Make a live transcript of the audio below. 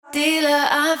Dealer,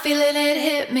 I'm feeling it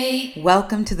hit me.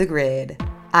 Welcome to The Grid.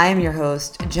 I am your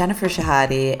host, Jennifer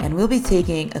Shahadi, and we'll be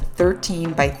taking a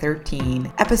 13 by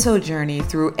 13 episode journey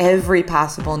through every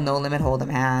possible no-limit hold'em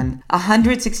hand,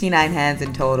 169 hands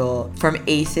in total, from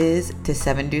aces to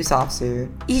 7-deuce offsuit.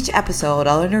 Each episode,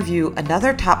 I'll interview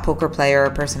another top poker player or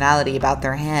personality about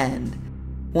their hand.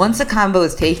 Once a combo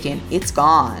is taken, it's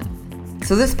gone.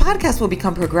 So this podcast will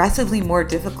become progressively more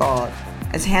difficult,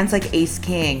 as hands like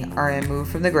ace-king are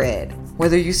removed from the grid.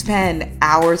 Whether you spend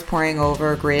hours poring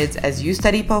over grids as you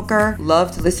study poker,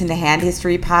 love to listen to hand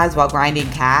history pods while grinding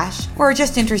cash, or are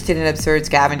just interested in absurd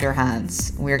scavenger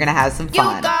hunts, we're gonna have some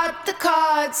fun. You got the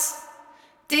cards.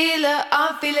 Dealer,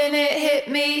 I'm feeling it hit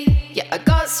me. Yeah, I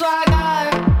got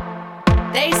swagger.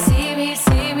 They see me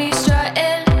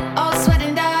strutting, all sweat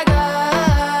and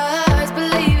daggers.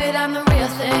 Believe it, I'm the real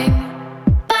thing.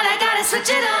 But I gotta switch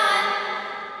it on.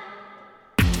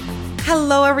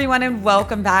 Hello everyone and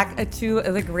welcome back to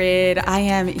The Grid. I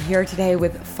am here today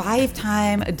with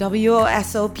 5-time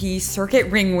WSOP circuit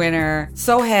ring winner,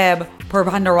 Soheb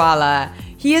Porbandarwala.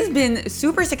 He has been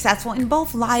super successful in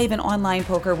both live and online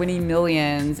poker, winning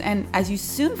millions. And as you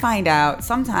soon find out,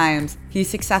 sometimes he's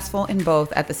successful in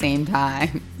both at the same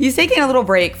time. He's taking a little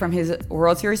break from his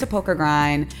World Series of Poker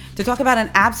grind to talk about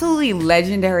an absolutely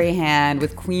legendary hand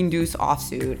with Queen-Deuce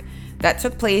offsuit that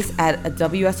took place at a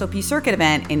WSOP circuit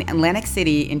event in Atlantic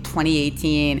City in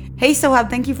 2018. Hey Soheb,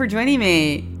 thank you for joining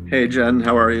me. Hey Jen,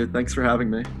 how are you? Thanks for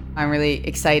having me. I'm really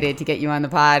excited to get you on the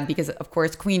pod because, of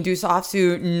course, Queen-Deuce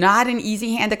offsuit, not an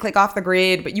easy hand to click off the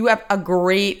grid, but you have a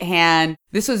great hand.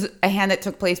 This was a hand that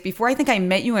took place before I think I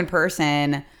met you in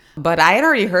person, but I had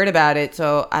already heard about it,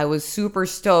 so I was super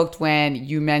stoked when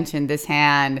you mentioned this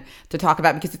hand to talk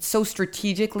about because it's so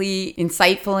strategically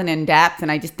insightful and in-depth, and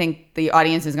I just think the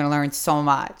audience is going to learn so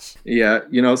much. Yeah,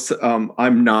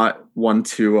 I'm not one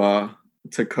to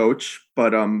coach,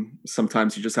 but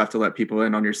sometimes you just have to let people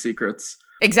in on your secrets.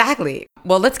 Exactly.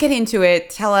 Well, let's get into it.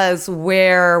 Tell us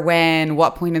where, when,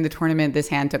 what point in the tournament this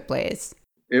hand took place.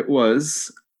 It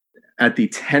was at the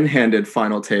 10-handed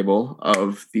final table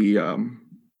of the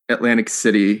Atlantic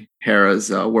City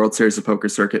Harrah's World Series of Poker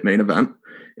circuit main event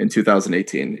in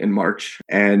 2018 in March.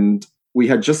 And we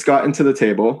had just gotten to the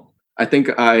table. I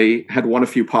think I had won a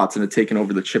few pots and had taken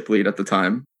over the chip lead at the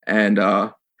time. And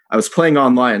I was playing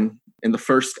online in the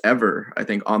first ever, I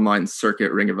think, online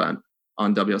circuit ring event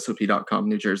on WSOP.com,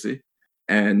 New Jersey.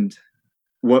 And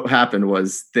what happened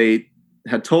was they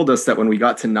had told us that when we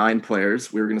got to 9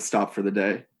 players, we were going to stop for the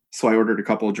day. So I ordered a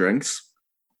couple of drinks.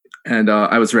 And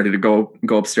I was ready to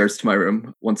go upstairs to my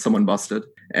room once someone busted.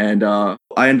 And I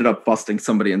ended up busting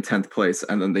somebody in 10th place.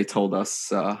 And then they told us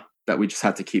that we just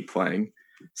had to keep playing.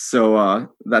 So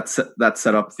that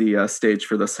set up the stage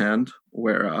for this hand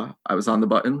where I was on the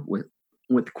button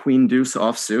with Queen-Deuce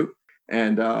offsuit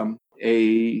and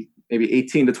a maybe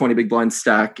 18 to 20 big blind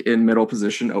stack in middle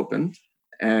position opened.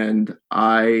 And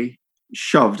I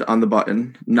shoved on the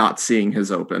button, not seeing his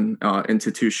open,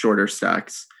 into 2 shorter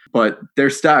stacks. But their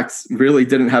stacks really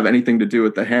didn't have anything to do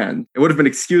with the hand. It would have been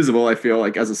excusable, I feel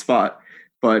like, as a spot.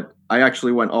 But I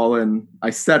actually went all in. I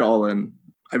said all in.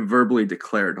 I verbally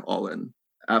declared all in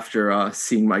after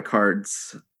seeing my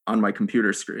cards on my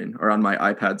computer screen or on my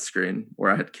iPad screen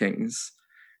where I had kings.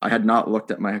 I had not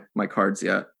looked at my cards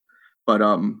yet. But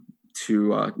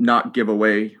to not give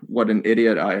away what an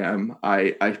idiot I am,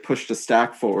 I pushed a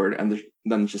stack forward and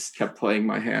then just kept playing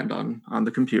my hand on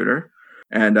the computer.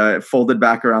 And I folded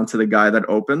back around to the guy that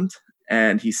opened,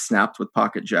 and he snapped with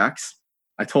pocket jacks.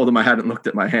 I told him I hadn't looked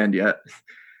at my hand yet,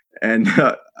 and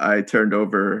I turned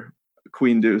over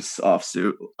Queen-Deuce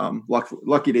offsuit.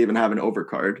 Lucky to even have an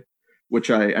overcard,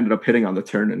 which I ended up hitting on the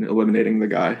turn and eliminating the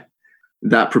guy.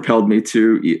 That propelled me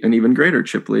to an even greater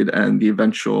chip lead and the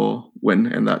eventual win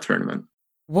in that tournament.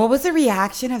 What was the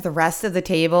reaction of the rest of the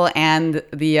table and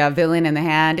the villain in the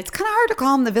hand? It's kind of hard to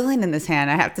call him the villain in this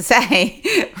hand, I have to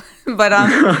say. But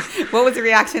what was the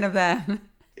reaction of them?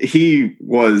 He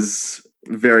was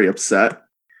very upset.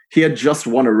 He had just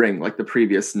won a ring like the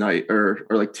previous night or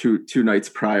like two nights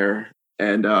prior.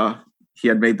 And he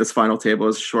had made this final table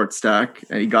as a short stack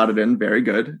and he got it in very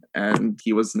good. And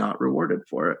he was not rewarded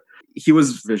for it. He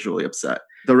was visually upset.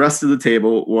 The rest of the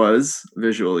table was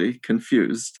visually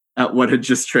confused at what had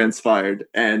just transpired.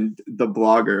 And the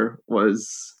blogger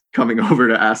was coming over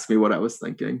to ask me what I was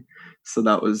thinking. So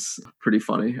that was pretty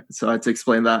funny. So I had to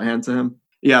explain that hand to him.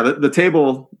 Yeah, the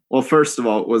table, well, first of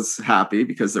all, was happy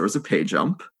because there was a pay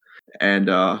jump. And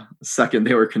second,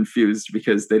 they were confused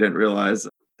because they didn't realize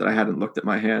that I hadn't looked at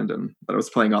my hand and that I was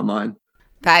playing online.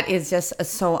 That is just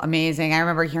so amazing. I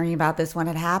remember hearing about this when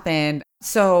it happened.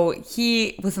 So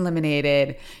he was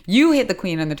eliminated. You hit the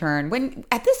queen on the turn. When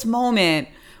at this moment,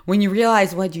 when you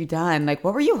realized what you'd done, like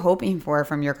what were you hoping for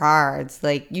from your cards?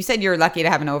 Like you said you're lucky to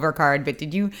have an overcard, but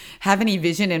did you have any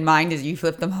vision in mind as you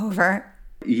flipped them over?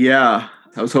 Yeah,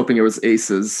 I was hoping it was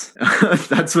aces.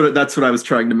 That's what I was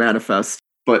trying to manifest.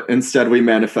 But instead we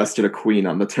manifested a queen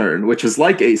on the turn, which is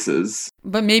like aces.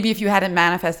 But maybe if you hadn't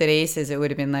manifested aces, it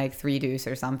would have been like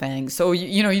 3-deuce or something. So,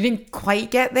 you didn't quite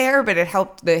get there, but it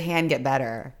helped the hand get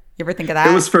better. You ever think of that?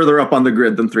 It was further up on the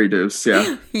grid than 3-deuce,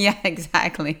 yeah. Yeah,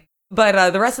 exactly.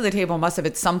 But the rest of the table must have,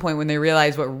 at some point when they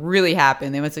realized what really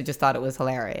happened, they must have just thought it was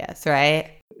hilarious, right?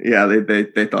 Yeah,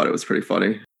 they thought it was pretty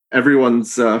funny.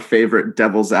 Everyone's favorite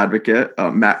devil's advocate,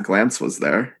 Matt Glantz, was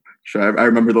there. Sure, I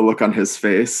remember the look on his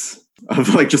face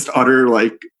of like just utter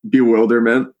like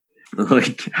bewilderment.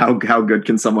 Like how good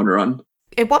can someone run?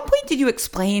 At what point did you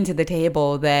explain to the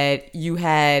table that you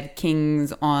had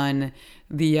kings on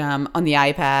the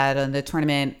iPad on the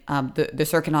tournament, the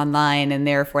circuit online, and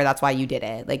therefore that's why you did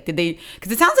it? Like, did they?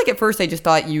 Because it sounds like at first they just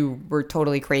thought you were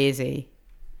totally crazy.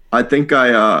 I think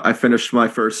I finished my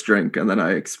first drink and then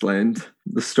I explained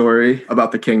the story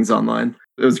about the kings online.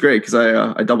 It was great because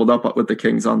I doubled up with the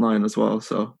kings online as well,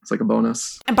 so it's like a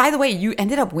bonus. And by the way, you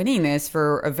ended up winning this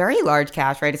for a very large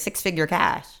cash, right? A 6-figure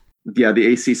cash. Yeah, the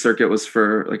AC circuit was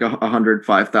for like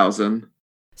 105,000.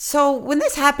 So when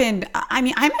this happened, I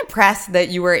mean, I'm impressed that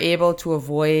you were able to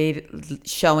avoid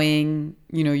showing,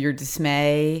 your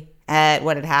dismay at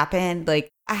what had happened. Like,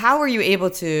 how were you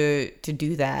able to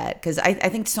do that? Because I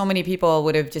think so many people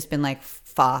would have just been like,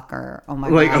 fuck, or oh my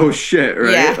God. Like, oh shit,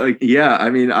 right? Yeah. Like, yeah, I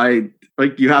mean,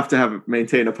 you have to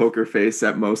maintain a poker face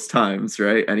at most times,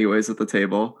 right? Anyways, at the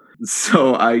table.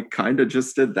 So I kind of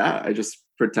just did that. I just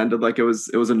pretended like it was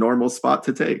a normal spot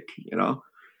to take,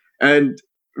 And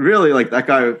really, like, that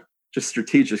guy, just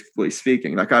strategically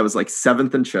speaking, that guy was like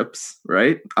 7th in chips,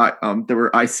 right? There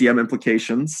were ICM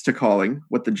implications to calling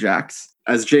with the jacks.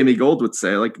 As Jamie Gold would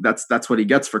say, like, that's what he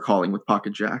gets for calling with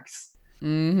pocket jacks.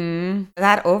 Mm-hmm.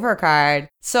 That overcard.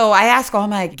 So I ask all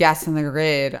my guests on the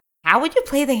grid, how would you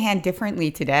play the hand differently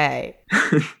today?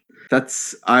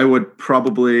 I would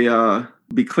probably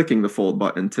be clicking the fold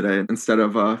button today instead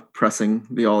of pressing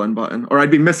the all-in button. Or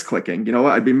I'd be misclicking. You know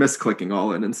what? I'd be misclicking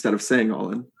all-in instead of saying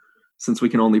all-in, since we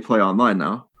can only play online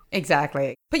now.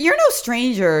 Exactly. But you're no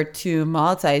stranger to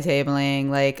multi-tabling.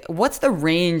 Like, what's the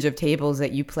range of tables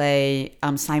that you play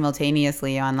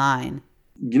simultaneously online?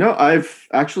 I've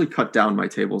actually cut down my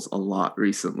tables a lot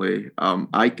recently.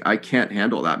 I can't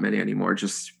handle that many anymore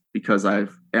just because I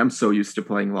am so used to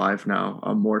playing live now,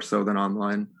 more so than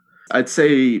online. I'd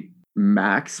say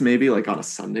max maybe like on a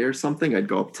Sunday or something, I'd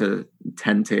go up to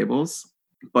 10 tables.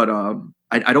 But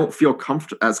I don't feel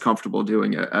as comfortable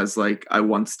doing it as like I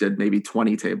once did maybe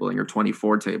 20 tabling or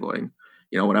 24 tabling,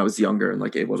 when I was younger and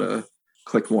like able to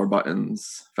click more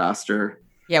buttons faster.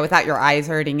 Yeah, without your eyes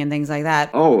hurting and things like that.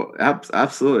 Oh,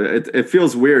 absolutely. It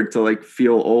feels weird to like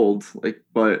feel old,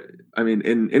 but I mean,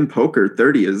 in poker,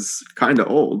 30 is kind of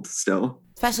old still.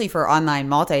 Especially for online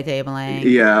multi-tabling.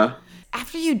 Yeah.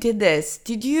 After you did this,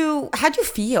 how'd you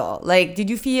feel? Like, did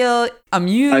you feel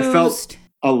amused? I felt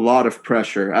a lot of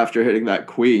pressure after hitting that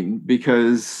queen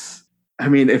because, I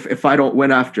mean, if I don't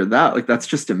win after that, like, that's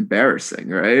just embarrassing,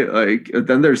 right? Like,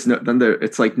 then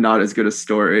it's like not as good a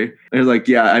story. And it's like,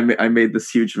 yeah, I made this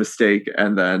huge mistake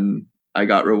and then I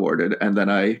got rewarded and then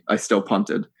I still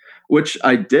punted, which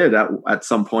I did at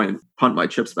some point punt my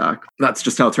chips back. That's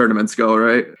just how tournaments go,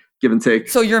 right? Give and take.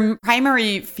 So your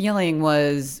primary feeling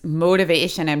was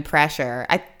motivation and pressure.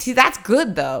 See, that's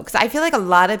good though, because I feel like a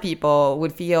lot of people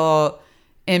would feel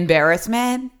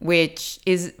embarrassment, which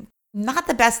is not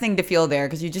the best thing to feel there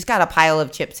because you just got a pile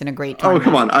of chips in a great tournament. Oh,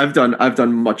 come on. I've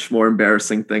done much more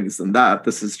embarrassing things than that.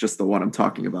 This is just the one I'm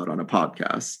talking about on a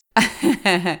podcast.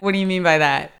 What do you mean by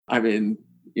that? I mean,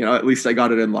 at least I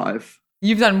got it in live.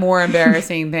 You've done more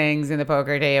embarrassing things in the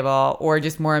poker table or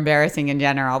just more embarrassing in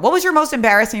general. What was your most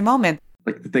embarrassing moment?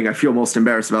 Like the thing I feel most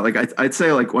embarrassed about, like I'd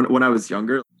say like when I was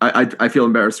younger, I feel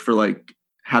embarrassed for like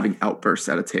having outbursts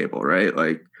at a table, right?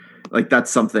 Like that's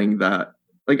something that,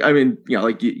 like, I mean,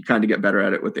 like you kind of get better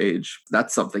at it with age.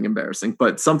 That's something embarrassing,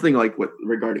 but something like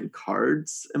regarding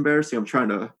cards embarrassing, I'm trying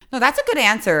to. No, that's a good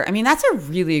answer. I mean, that's a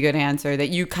really good answer that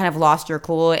you kind of lost your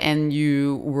cool and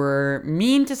you were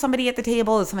mean to somebody at the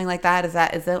table or something like that. Is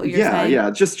that what you're saying?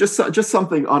 Yeah. Just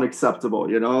something unacceptable,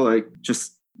 like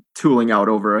just tooling out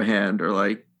over a hand or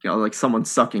like, like someone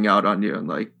sucking out on you and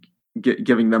like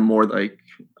giving them more like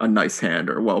a nice hand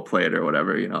or well played or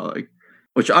whatever, like.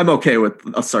 which I'm okay with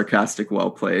a sarcastic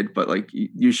well played, but like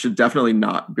you should definitely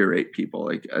not berate people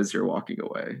like as you're walking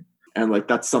away. And like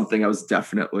that's something I was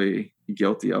definitely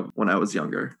guilty of when I was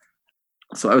younger.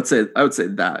 So I would say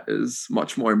that is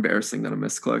much more embarrassing than a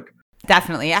misclick.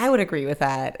 Definitely. I would agree with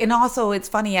that. And also it's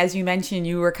funny, as you mentioned,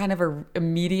 you were kind of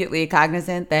immediately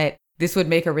cognizant that this would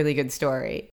make a really good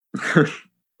story.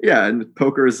 Yeah, and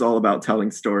poker is all about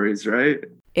telling stories, right?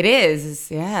 It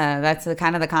is. Yeah, that's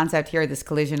kind of the concept here, this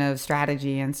collision of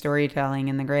strategy and storytelling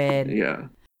in the grid. Yeah.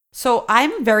 So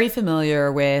I'm very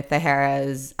familiar with the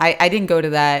Harrah's. I didn't go to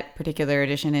that particular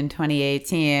edition in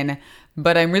 2018,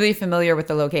 but I'm really familiar with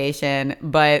the location.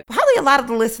 But probably a lot of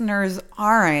the listeners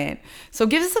aren't. So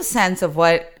give us a sense of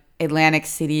what Atlantic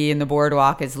City and the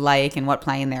boardwalk is like and what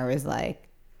playing there is like.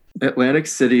 Atlantic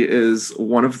City is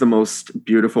one of the most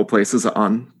beautiful places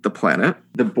on the planet.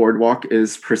 The boardwalk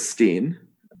is pristine,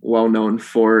 well known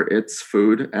for its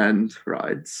food and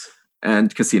rides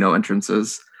and casino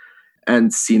entrances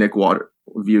and scenic water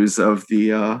views of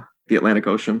the Atlantic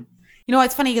Ocean. You know,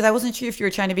 it's funny because I wasn't sure if you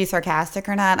were trying to be sarcastic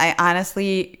or not. I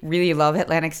honestly really love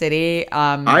Atlantic City.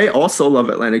 I also love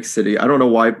Atlantic City. I don't know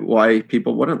why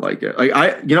people wouldn't like it. Like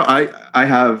I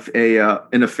have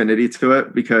an affinity to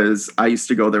it because I used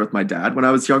to go there with my dad when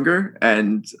I was younger,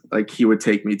 and like he would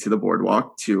take me to the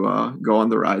boardwalk to go on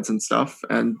the rides and stuff.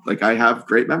 And like I have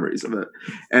great memories of it,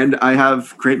 and I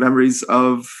have great memories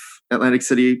of Atlantic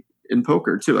City in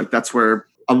poker too. Like that's where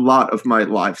a lot of my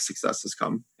live success has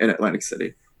come, in Atlantic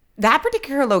City. That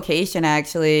particular location,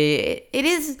 actually, it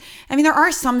is, I mean, there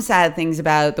are some sad things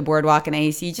about the boardwalk in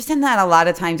AC, just in that a lot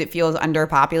of times it feels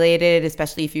underpopulated,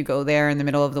 especially if you go there in the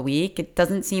middle of the week. It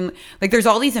doesn't seem like there's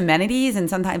all these amenities and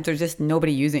sometimes there's just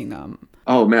nobody using them.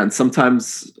 Oh man,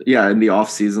 sometimes, yeah, in the off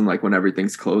season, like when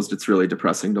everything's closed, it's really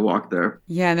depressing to walk there.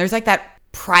 Yeah, and there's like that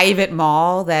private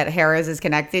mall that Harrah's is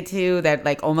connected to that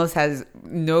like almost has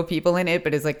no people in it,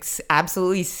 but is like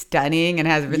absolutely stunning and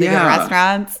has really good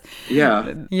restaurants. Yeah.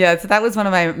 So that was one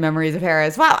of my memories of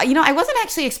Harrah's. Wow. You know, I wasn't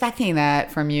actually expecting that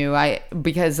from you.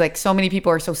 Because like so many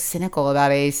people are so cynical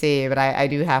about AC, but I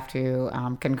do have to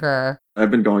concur.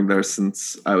 I've been going there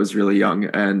since I was really young,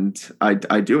 and I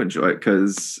do enjoy it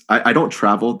because I don't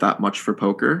travel that much for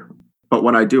poker. But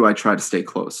when I do, I try to stay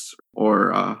close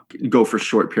or go for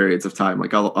short periods of time.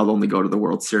 Like I'll only go to the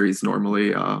World Series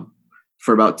normally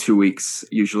for about 2 weeks,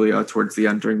 usually towards the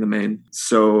end during the main.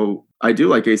 So I do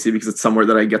like AC because it's somewhere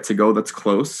that I get to go that's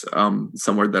close,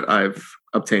 somewhere that I've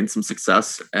obtained some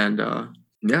success. And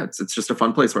yeah, it's just a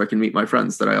fun place where I can meet my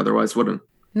friends that I otherwise wouldn't.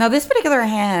 Now, this particular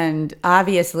hand,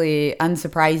 obviously,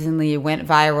 unsurprisingly, went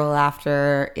viral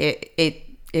after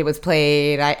it was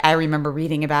played. I remember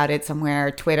reading about it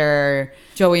somewhere, Twitter.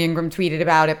 Joey Ingram tweeted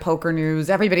about it, Poker News.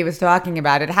 Everybody was talking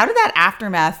about it. How did that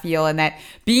aftermath feel? And that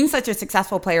being such a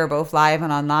successful player, both live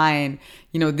and online,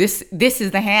 you know, this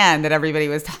is the hand that everybody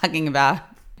was talking about.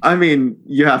 I mean,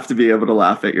 you have to be able to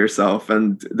laugh at yourself,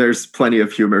 and there's plenty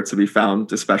of humor to be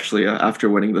found, especially after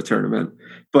winning the tournament.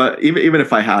 But even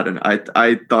if I hadn't,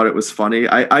 I thought it was funny.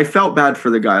 I felt bad for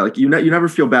the guy. Like you never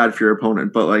feel bad for your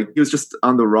opponent, but like he was just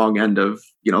on the wrong end of,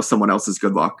 you know, someone else's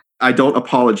good luck. I don't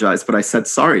apologize, but I said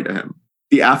sorry to him.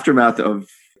 The aftermath of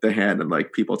the hand and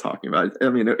like people talking about it. I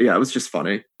mean, yeah, it was just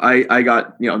funny. I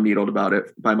got, you know, needled about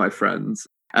it by my friends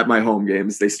at my home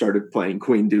games. They started playing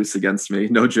Queen-Deuce against me.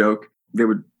 No joke. They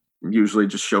would usually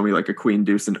just show me like a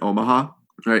Queen-Deuce in Omaha,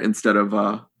 right? Instead of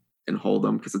in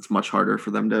Hold'em, because it's much harder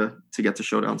for them to get to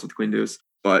showdowns with Queen-Deuce.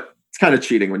 But it's kind of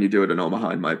cheating when you do it in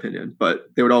Omaha, in my opinion. But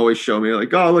they would always show me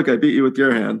like, oh, look, I beat you with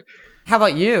your hand. How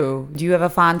about you? Do you have a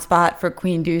fond spot for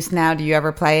Queen-Deuce now? Do you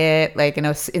ever play it like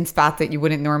in spots that you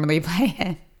wouldn't normally play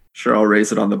it? Sure, I'll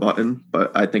raise it on the button,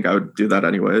 but I think I would do that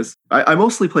anyways. I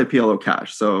mostly play PLO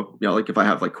cash. So, you know, like if I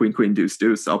have like Queen, Deuce,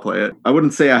 Deuce, I'll play it. I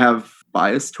wouldn't say I have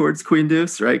bias towards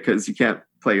Queen-Deuce, right? Because you can't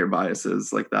play your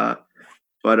biases like that.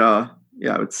 But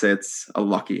yeah, I would say it's a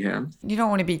lucky hand. You don't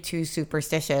want to be too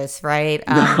superstitious, right?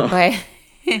 No.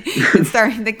 But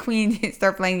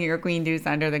start playing your Queen-Deuce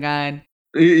under the gun.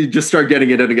 You just start getting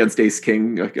it in against Ace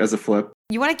King as a flip.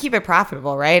 You want to keep it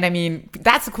profitable, right? I mean,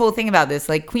 that's the cool thing about this.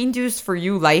 Like Queen-Deuce for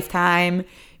you lifetime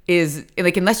is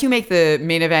like, unless you make the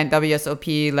main event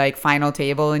WSOP like final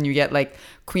table and you get like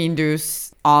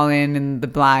Queen-Deuce all in the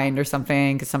blind or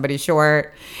something because somebody's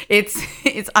short, it's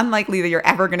unlikely that you're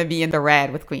ever going to be in the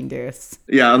red with Queen-Deuce.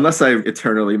 Yeah, unless I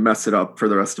eternally mess it up for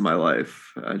the rest of my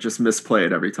life. I just misplay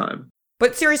it every time.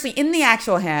 But seriously, in the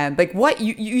actual hand, like what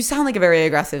you sound like a very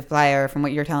aggressive player from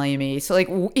what you're telling me. So like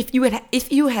if you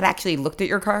had actually looked at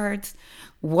your cards,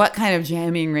 what kind of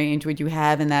jamming range would you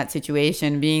have in that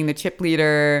situation? Being the chip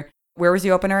leader, where was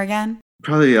the opener again?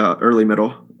 Probably early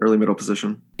middle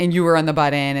position. And you were on the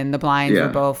button, and the blinds were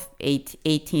Yeah. both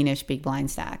 18-ish big blind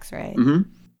stacks, right? Mm-hmm.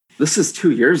 This is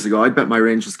 2 years ago. I bet my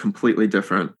range is completely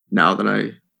different now than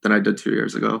I did 2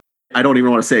 years ago. I don't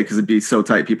even want to say it because it'd be so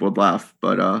tight people would laugh.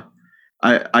 But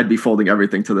I'd be folding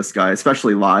everything to this guy,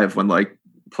 especially live when like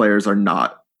players are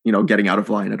not, getting out of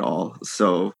line at all.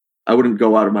 So I wouldn't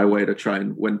go out of my way to try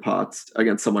and win pots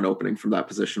against someone opening from that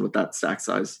position with that stack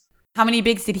size. How many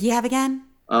bigs did he have again?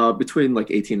 Between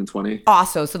like 18 and 20.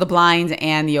 Also, so the blinds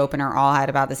and the opener all had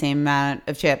about the same amount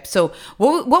of chips. So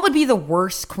what would be the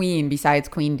worst queen besides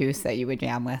Queen-Deuce that you would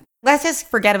jam with? Let's just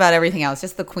forget about everything else,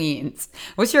 just the queens.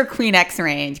 What's your Queen X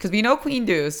range? Because we know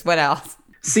Queen-Deuce. What else?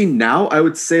 See, now I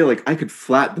would say like I could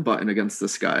flat the button against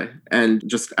this guy and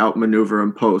just outmaneuver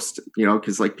him post,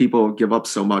 because like people give up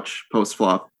so much post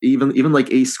flop. Even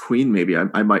like ace queen, maybe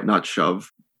I might not shove.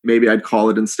 Maybe I'd call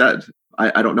it instead.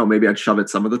 I don't know. Maybe I'd shove it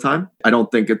some of the time. I don't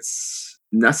think it's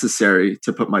necessary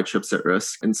to put my chips at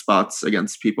risk in spots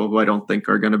against people who I don't think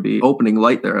are going to be opening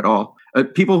light there at all.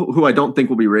 People who I don't think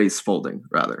will be raise folding,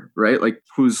 rather, right? Like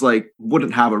who's like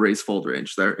wouldn't have a raise fold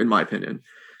range there, in my opinion.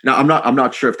 Now I'm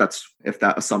not sure if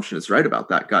that assumption is right about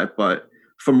that guy, but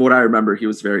from what I remember, he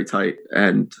was very tight,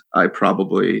 and I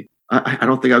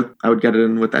don't think I would get it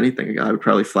in with anything. I would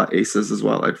probably flat aces as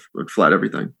well. I would flat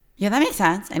everything. Yeah, that makes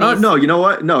sense. No, you know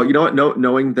what? No, No,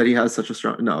 knowing that he has such a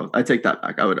strong, no, I take that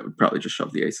back. I would probably just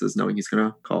shove the aces, knowing he's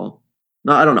gonna call.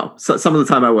 No, I don't know. So, some of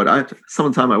the time I would. Some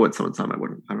of the time I would. Some of the time I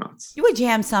wouldn't. I don't know. You would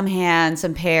jam some hands,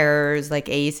 some pairs, like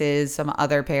aces, some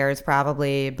other pairs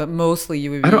probably, but mostly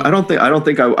you would. I don't think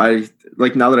I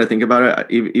like, now that I think about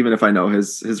it. Even if I know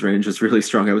his range is really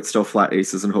strong, I would still flat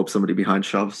aces and hope somebody behind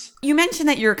shoves. You mentioned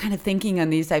that your kind of thinking on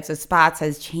these types of spots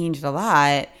has changed a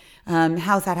lot.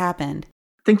 How's that happened?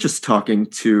 I think just talking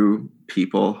to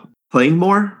people, playing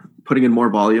more, putting in more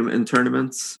volume in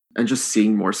tournaments, and just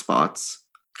seeing more spots.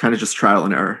 Kind of just trial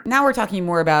and error. Now we're talking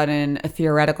more about a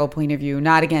theoretical point of view,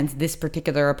 not against this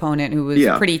particular opponent who was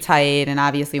pretty tight and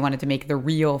obviously wanted to make the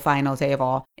real final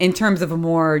table. In terms of a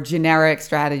more generic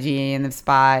strategy in the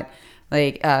spot,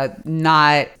 like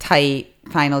not tight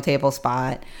final table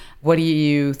spot, what do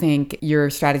you think your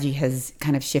strategy has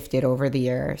kind of shifted over the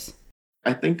years?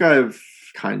 I think I've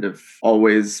kind of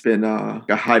always been a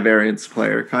high variance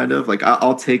player, kind of. Like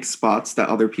I'll take spots that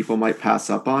other people might pass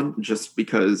up on just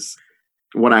because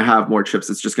when I have more chips,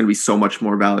 it's just going to be so much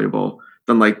more valuable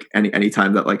than like any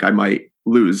time that like I might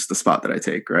lose the spot that I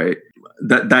take, right?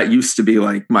 That used to be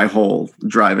like my whole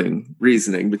driving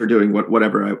reasoning for doing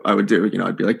whatever I would do.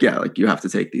 I'd be like, yeah, like you have to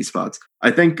take these spots.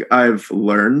 I think I've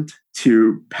learned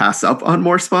to pass up on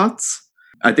more spots.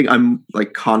 I think I'm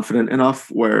like confident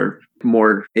enough where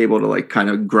more able to like kind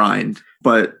of grind,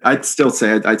 but I'd still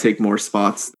say I take more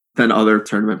spots than other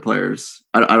tournament players.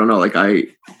 I don't know. Like I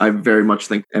very much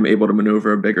think I'm able to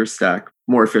maneuver a bigger stack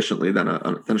more efficiently than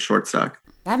a short stack.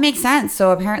 That makes sense.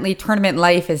 So apparently tournament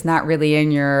life is not really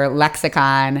in your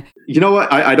lexicon. You know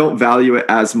what? I don't value it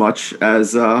as much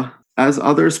as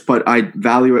others, but I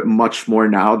value it much more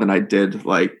now than I did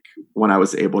like when I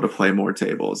was able to play more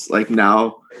tables. Like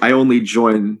now I only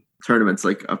join tournaments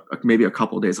like maybe a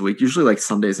couple days a week, usually like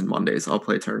Sundays and Mondays. I'll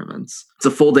play tournaments. It's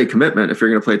a full day commitment if you're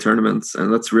going to play tournaments,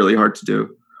 and that's really hard to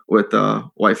do with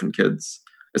wife and kids,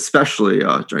 especially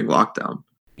during lockdown.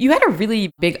 You had a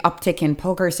really big uptick in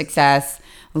poker success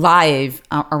live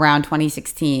around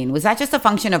 2016. Was that just a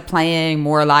function of playing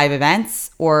more live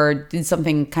events, or did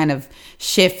something kind of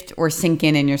shift or sink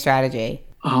in your strategy?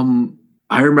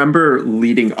 I remember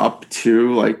leading up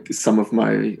to like some of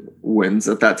my wins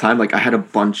at that time. Like I had a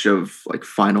bunch of like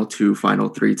final 2, final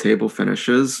 3 table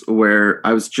finishes where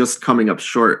I was just coming up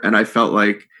short, and I felt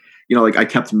like, like I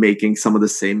kept making some of the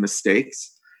same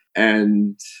mistakes.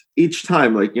 And each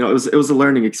time, like, it was a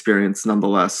learning experience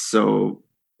nonetheless. So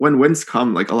when wins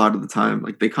come, like a lot of the time,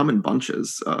 like they come in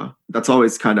bunches. That's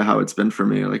always kind of how it's been for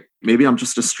me. Like maybe I'm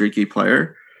just a streaky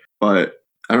player, but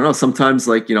I don't know. Sometimes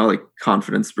like, like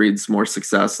confidence breeds more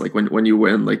success. Like when you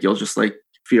win, like you'll just like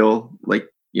feel like,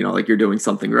 like you're doing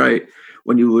something right.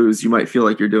 When you lose, you might feel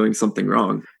like you're doing something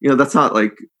wrong. That's not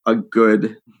like a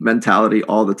good mentality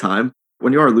all the time.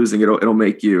 When you are losing, it'll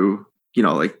make you,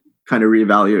 like kind of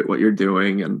reevaluate what you're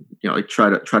doing and, like try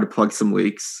to plug some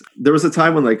leaks. There was a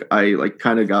time when like I like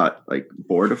kind of got like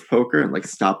bored of poker and like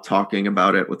stopped talking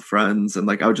about it with friends, and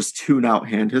like I would just tune out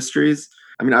hand histories.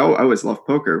 I mean, I always love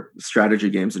poker, strategy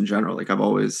games in general. Like I've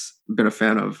always been a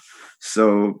fan of.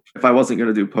 So if I wasn't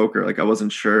going to do poker, like I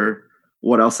wasn't sure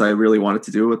what else I really wanted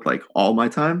to do with like all my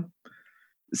time.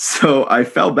 So I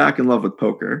fell back in love with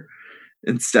poker,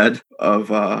 instead of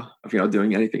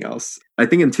doing anything else. I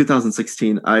think in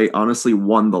 2016 I honestly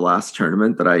won the last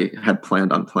tournament that I had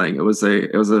planned on playing. It was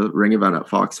a ring event at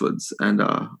Foxwoods, and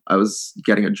I was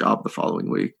getting a job the following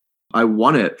week. I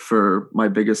won it for my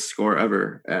biggest score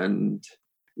ever, and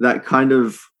that kind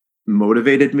of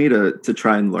motivated me to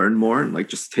try and learn more and like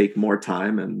just take more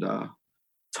time and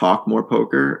talk more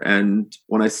poker. And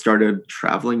when I started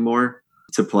traveling more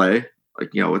to play,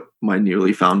 with my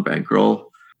newly found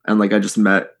bankroll, and like I just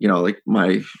met like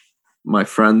my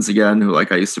friends again who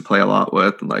like I used to play a lot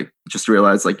with, and like just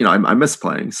realized I miss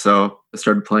playing, so I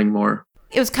started playing more.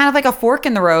 It was kind of like a fork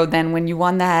in the road then when you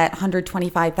won that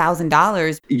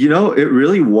 $125,000. It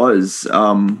really was,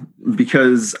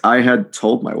 because I had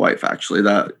told my wife actually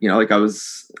that, I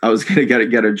was going to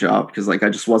get a job because like I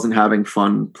just wasn't having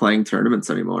fun playing tournaments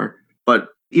anymore. But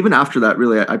even after that,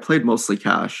 really, I played mostly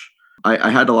cash.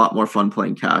 I had a lot more fun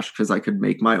playing cash because I could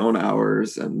make my own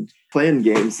hours and play in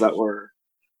games that were,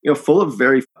 full of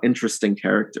very interesting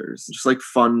characters, just like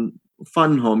fun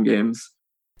home games.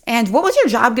 And what was your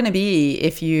job going to be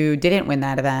if you didn't win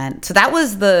that event? So that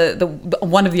was the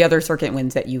one of the other circuit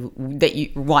wins that you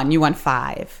won. You won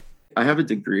 5. I have a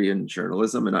degree in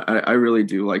journalism, and I really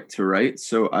do like to write.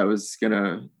 So I was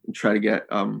gonna try to get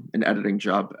an editing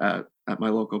job at my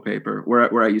local paper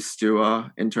where I used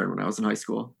to intern when I was in high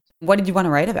school. What did you want to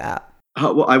write about?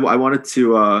 Well, I wanted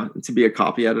to be a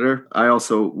copy editor. I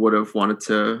also would have wanted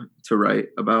to write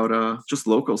about just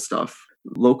local stuff,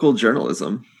 local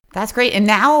journalism. That's great. And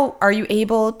now are you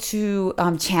able to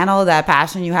channel that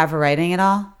passion you have for writing at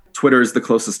all? Twitter is the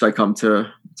closest I come to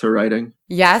writing.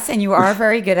 Yes, and you are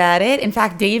very good at it. In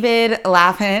fact, David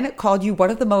Laffin called you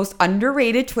one of the most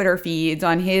underrated Twitter feeds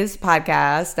on his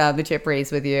podcast, The Chip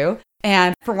Race with You.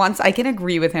 And for once, I can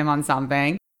agree with him on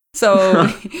something. So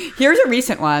here's a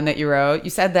recent one that you wrote. You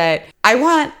said that I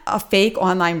want a fake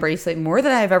online bracelet more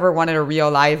than I've ever wanted a real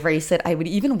live bracelet. I would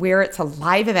even wear it to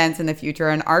live events in the future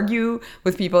and argue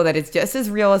with people that it's just as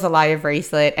real as a live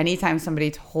bracelet anytime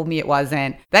somebody told me it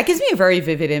wasn't. That gives me a very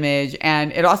vivid image.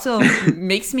 And it also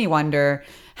makes me wonder,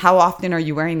 how often are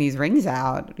you wearing these rings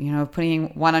out? Putting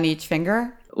one on each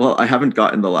finger? Well, I haven't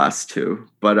gotten the last 2,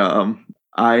 but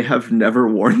I have never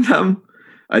worn them.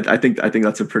 I think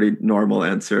that's a pretty normal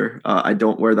answer. I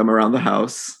don't wear them around the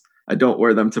house. I don't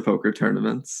wear them to poker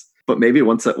tournaments. But maybe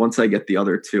once I get the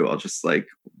other 2, I'll just like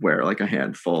wear like a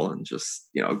handful and just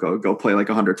go play like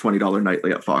 $120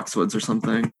 nightly at Foxwoods or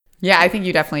something. Yeah, I think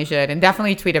you definitely should, and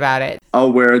definitely tweet about it.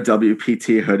 I'll wear a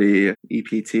WPT hoodie,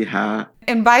 EPT hat.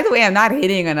 And by the way, I'm not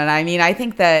hating on it. I mean, I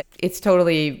think that it's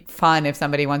totally fun if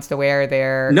somebody wants to wear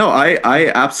their... No,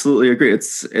 I absolutely agree.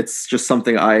 It's just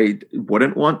something I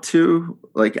wouldn't want to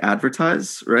like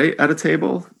advertise, right, at a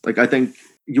table. Like, I think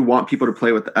you want people to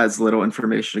play with as little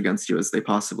information against you as they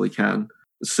possibly can.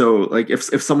 So like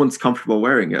if someone's comfortable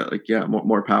wearing it, like, yeah,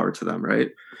 more power to them, right?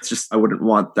 It's just, I wouldn't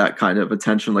want that kind of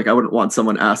attention. Like I wouldn't want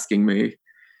someone asking me,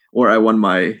 or I won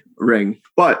my ring.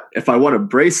 But if I won a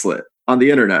bracelet on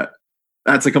the internet,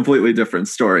 that's a completely different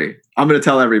story. I'm going to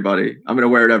tell everybody. I'm going to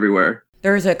wear it everywhere.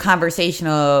 There's a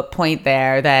conversational point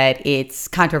there that it's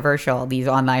controversial, these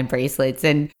online bracelets,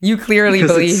 and you clearly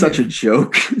believe it's such a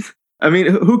joke. I mean,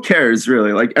 who cares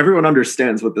really? Like everyone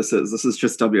understands what this is. This is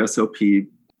just WSOP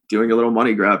doing a little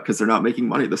money grab because they're not making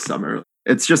money this summer.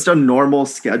 It's just a normal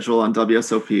schedule on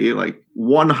WSOP, like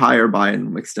one higher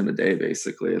buy-in mixed in a day,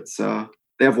 basically. It's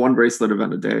they have one bracelet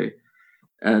event a day.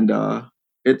 And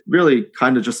it really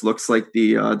kind of just looks like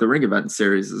the ring event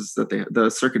series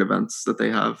the circuit events that they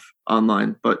have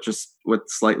online, but just with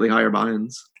slightly higher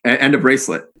buy-ins and a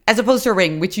bracelet. As opposed to a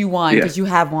ring, which you won because you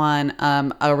have won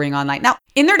a ring online. Now,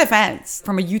 in their defense,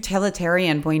 from a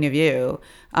utilitarian point of view,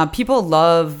 people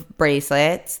love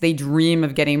bracelets. They dream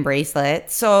of getting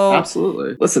bracelets. So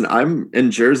absolutely. Listen, I'm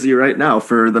in Jersey right now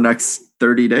for the next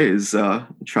 30 days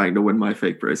trying to win my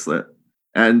fake bracelet.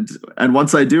 And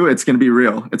once I do, it's going to be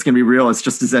real. It's going to be real. It's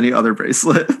just as any other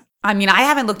bracelet. I mean, I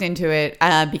haven't looked into it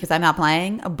because I'm not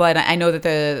playing, but I know that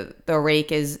the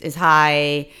rake is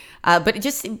high. But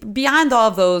just beyond all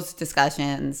of those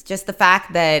discussions, just the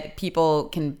fact that people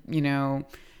can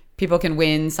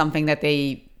win something that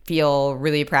they feel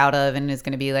really proud of and is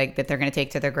going to be like that they're going to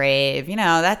take to their grave.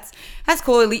 That's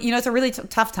cool. It's a really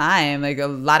tough time. Like a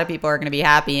lot of people are going to be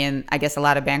happy, and I guess a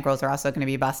lot of bankrolls are also going to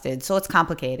be busted. So it's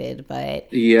complicated,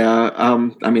 but yeah.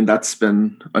 I mean, that's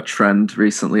been a trend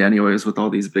recently anyways with all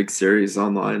these big series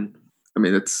online. I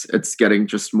mean, it's getting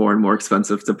just more and more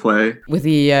expensive to play. With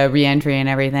the re-entry and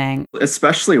everything.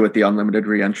 Especially with the unlimited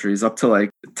re-entries, up to like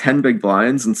 10 big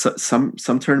blinds. And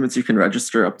some tournaments you can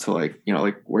register up to like,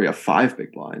 like where you have 5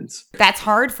 big blinds. That's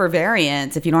hard for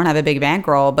variants if you don't have a big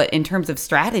bankroll. But in terms of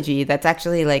strategy, that's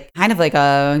actually like kind of like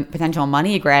a potential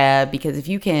money grab, because if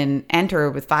you can enter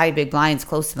with 5 big blinds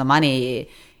close to the money,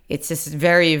 it's just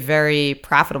very, very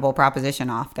profitable proposition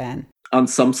often. On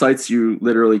some sites, you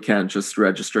literally can't just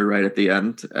register right at the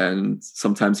end. And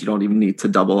sometimes you don't even need to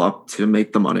double up to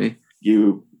make the money.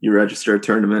 You register a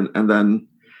tournament and then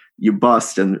you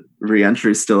bust and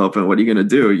re-entry is still open. What are you going to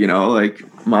do? Like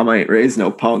mama ain't raised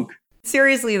no punk.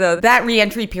 Seriously, though, that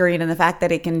re-entry period and the fact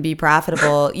that it can be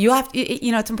profitable, you have to,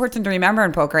 it's important to remember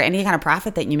in poker, any kind of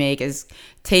profit that you make is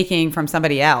taking from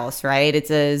somebody else, right? It's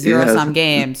a zero-sum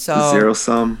game. So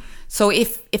zero-sum. So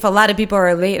if a lot of people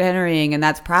are late entering and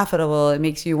that's profitable, it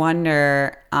makes you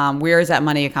wonder, where is that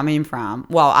money coming from?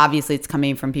 Well, obviously it's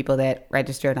coming from people that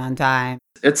registered on time.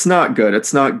 It's not good.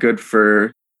 It's not good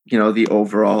for, the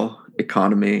overall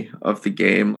economy of the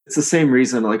game. It's the same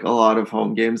reason like a lot of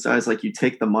home games guys, like you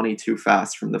take the money too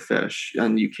fast from the fish,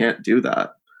 and you can't do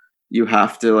that. You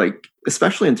have to, like,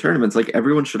 especially in tournaments, like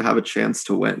everyone should have a chance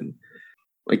to win.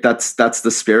 Like that's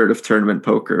the spirit of tournament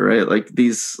poker, right? Like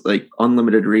these like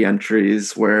unlimited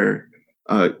re-entries where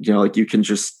like you can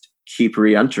just keep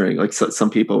re-entering. Like some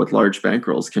people with large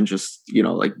bankrolls can just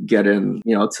like get in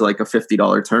to like a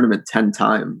 $50 tournament 10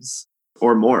 times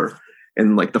or more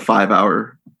in like the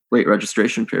 5-hour late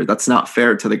registration period. That's not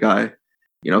fair to the guy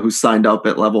who signed up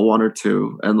at level 1 or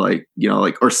 2 and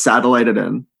or satellited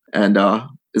in and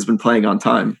has been playing on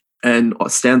time and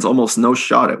stands almost no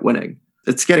shot at winning.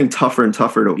 It's getting tougher and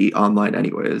tougher to eat online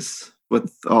anyways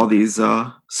with all these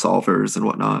solvers and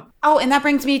whatnot. Oh, and that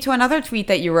brings me to another tweet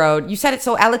that you wrote. You said it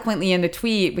so eloquently in the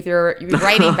tweet with your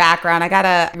writing background. I got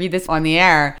to read this on the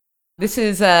air. This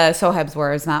is Soheb's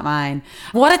words, not mine.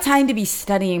 What a time to be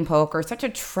studying poker. Such a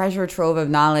treasure trove of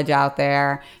knowledge out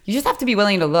there. You just have to be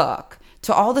willing to look.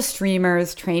 To all the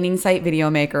streamers, training site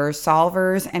video makers,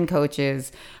 solvers, and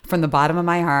coaches, from the bottom of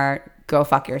my heart, go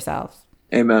fuck yourselves.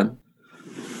 Amen.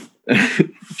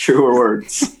 Truer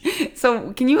words.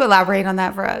 So can you elaborate on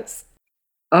that for us?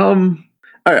 All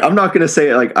right, I'm not going to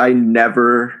say like I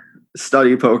never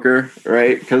study poker,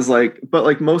 right? Because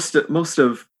but most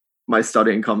of my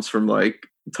studying comes from like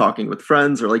talking with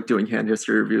friends or like doing hand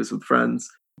history reviews with friends.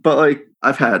 But like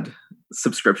I've had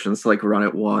subscriptions to like Run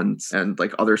It Once and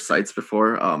like other sites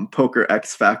before. Poker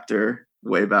X Factor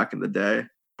way back in the day,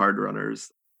 Hard Runners.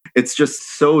 It's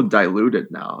just so diluted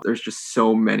now. There's just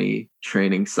so many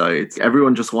training sites.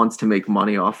 Everyone just wants to make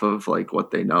money off of like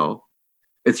what they know.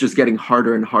 It's just getting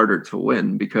harder and harder to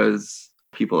win because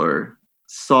people are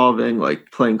solving,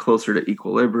 like playing closer to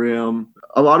equilibrium.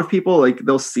 A lot of people, like,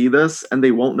 they'll see this and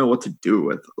they won't know what to do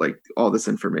with like all this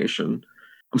information.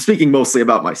 I'm speaking mostly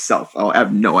about myself. I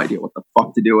have no idea what the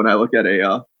fuck to do when I look at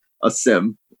a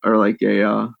sim or like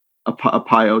a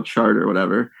PIO chart or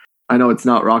whatever. I know it's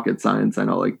not rocket science. I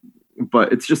know,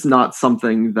 but it's just not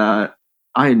something that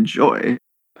I enjoy.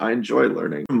 I enjoy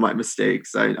learning from my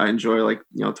mistakes. I enjoy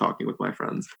talking with my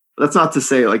friends. But that's not to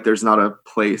say like there's not a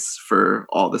place for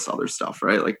all this other stuff,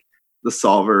 right? Like the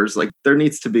solvers, like there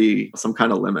needs to be some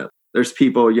kind of limit. There's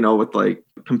people, with like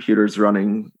computers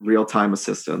running real-time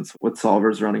assistants with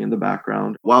solvers running in the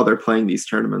background while they're playing these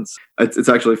tournaments. It's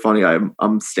actually funny.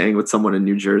 I'm staying with someone in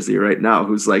New Jersey right now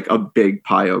who's like a big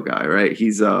PIO guy, right?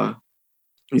 He's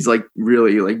like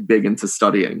really like big into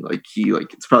studying. Like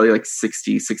it's probably like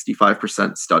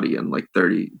 65% study and like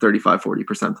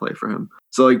 40% play for him.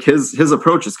 So like his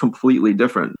approach is completely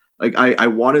different. Like I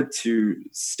wanted to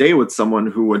stay with someone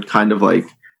who would kind of like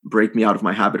break me out of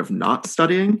my habit of not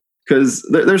studying. Because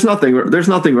there's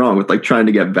nothing wrong with like trying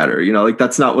to get better, like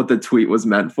that's not what the tweet was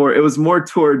meant for. It was more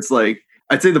towards like,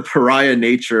 I'd say the pariah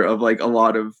nature of like a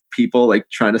lot of people like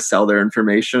trying to sell their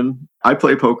information. I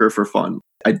play poker for fun.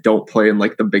 I don't play in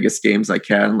like the biggest games I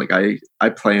can. Like I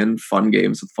play in fun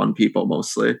games with fun people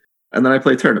mostly. And then I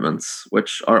play tournaments,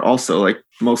 which are also like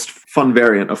most fun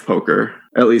variant of poker,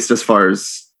 at least as far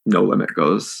as no limit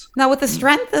goes. Now with the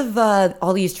strength of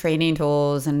all these training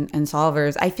tools and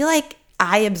solvers, I feel like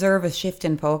I observe a shift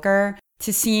in poker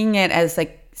to seeing it as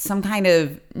like some kind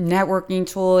of networking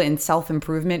tool and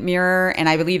self-improvement mirror. And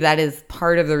I believe that is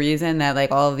part of the reason that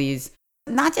like all of these,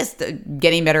 not just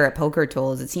getting better at poker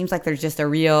tools, it seems like there's just a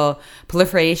real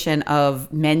proliferation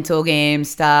of mental game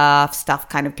stuff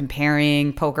kind of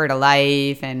comparing poker to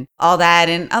life and all that.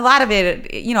 And a lot of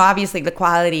it, obviously the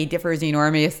quality differs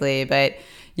enormously, but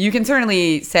you can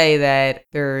certainly say that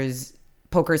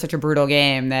poker is such a brutal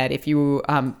game that if you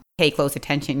pay close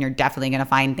attention, you're definitely going to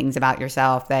find things about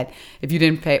yourself that if you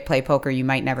didn't play poker, you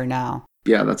might never know.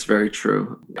 Yeah, that's very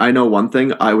true. I know one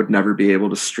thing, I would never be able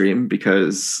to stream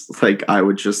because like I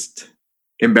would just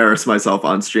embarrass myself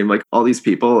on stream. Like all these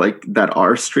people like that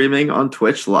are streaming on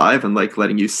Twitch live and like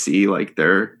letting you see like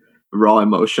their raw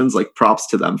emotions, like props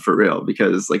to them for real,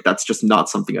 because like that's just not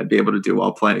something I'd be able to do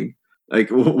while playing. Like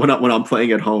when I'm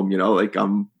playing at home, like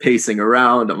I'm pacing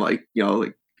around, I'm like,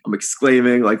 like I'm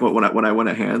exclaiming like when I win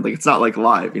a hand. Like it's not like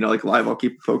live, like live I'll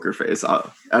keep a poker face.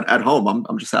 At home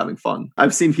I'm just having fun.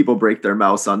 I've seen people break their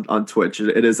mouse on Twitch.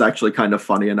 It is actually kind of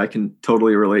funny, and I can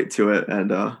totally relate to it.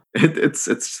 And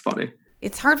it's funny.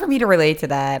 It's hard for me to relate to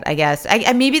that, I guess.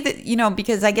 I maybe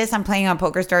because I guess I'm playing on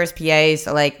PokerStars PA,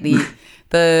 so like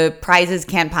the prizes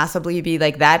can't possibly be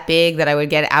like that big that I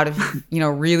would get out of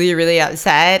really really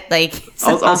upset. Like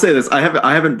so. I'll say this: I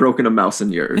haven't broken a mouse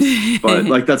in years, but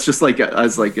like that's just like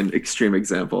as like an extreme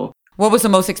example. What was the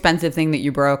most expensive thing that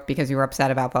you broke because you were upset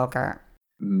about poker?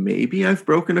 Maybe I've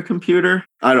broken a computer.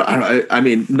 I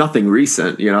mean, nothing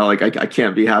recent. Like I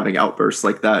can't be having outbursts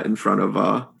like that in front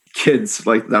of kids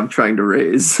like that I'm trying to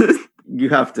raise. You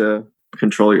have to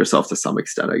control yourself to some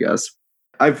extent, I guess.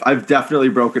 I've definitely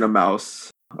broken a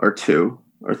mouse or two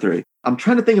or three. I'm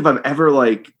trying to think if I've ever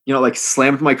like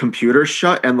slammed my computer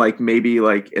shut and like maybe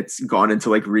like it's gone into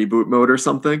like reboot mode or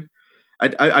something.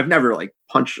 I've never like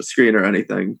punched a screen or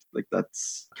anything. Like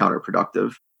that's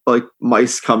counterproductive. Like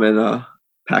mice come in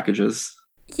packages.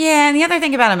 Yeah, and the other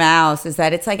thing about a mouse is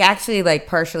that it's like actually like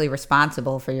partially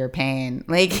responsible for your pain.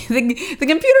 Like the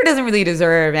computer doesn't really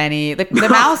deserve any. The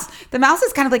mouse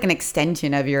is kind of like an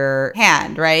extension of your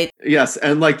hand, right? Yes,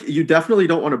 and like you definitely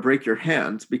don't want to break your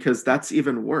hand because that's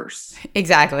even worse.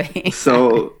 Exactly.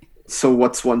 So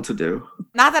what's one to do?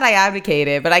 Not that I advocate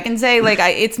it, but I can say like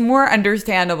it's more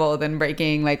understandable than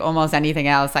breaking like almost anything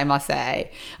else, I must say.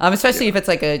 Especially if it's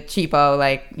like a cheapo,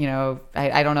 like,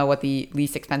 I don't know what the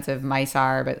least expensive mice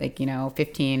are, but like,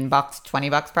 $15,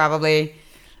 $20 probably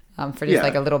for just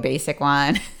like a little basic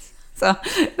one. So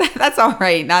that's all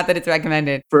right. Not that it's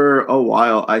recommended. For a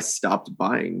while, I stopped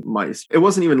buying mice. It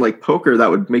wasn't even like poker that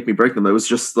would make me break them. It was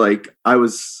just like I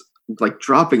was like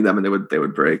dropping them and they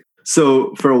would break.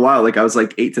 So for a while, like I was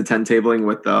like 8 to 10 tabling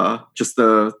with just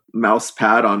the mouse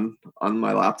pad on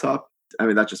my laptop. I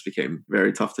mean, that just became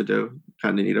very tough to do.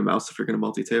 Kind of need a mouse if you're going to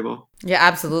multi-table. Yeah,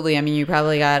 absolutely. I mean, you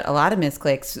probably got a lot of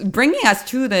misclicks. Bringing us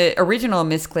to the original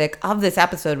misclick of this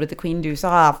episode with the Queen-Deuce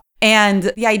off.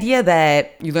 And the idea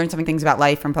that you learn some things about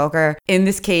life from poker. In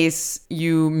this case,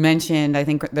 you mentioned, I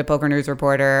think, the Poker News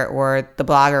reporter or the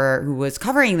blogger who was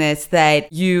covering this,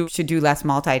 that you should do less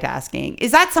multitasking.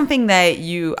 Is that something that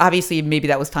you, obviously, maybe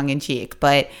that was tongue in cheek,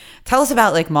 but tell us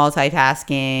about like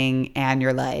multitasking and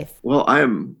your life. Well, I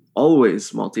am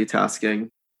always multitasking.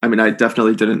 I mean, I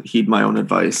definitely didn't heed my own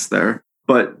advice there,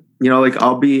 but like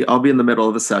I'll be in the middle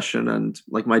of a session and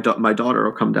like my daughter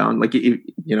will come down, like,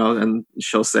 and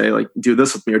she'll say like, do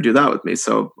this with me or do that with me.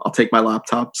 So I'll take my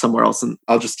laptop somewhere else and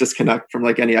I'll just disconnect from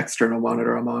like any external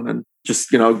monitor I'm on and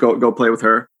just, go play with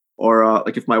her. Or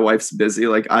like if my wife's busy,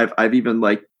 like I've even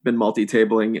like been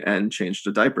multi-tabling and changed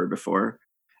a diaper before.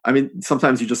 I mean,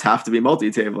 sometimes you just have to be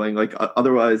multi-tabling. Like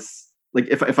otherwise, like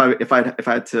if I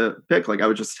had to pick, like I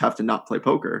would just have to not play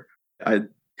poker. I'd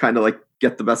kind of like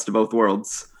get the best of both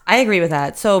worlds. I agree with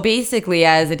that. So basically,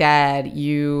 as a dad,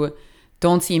 you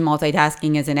don't see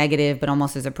multitasking as a negative, but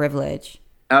almost as a privilege.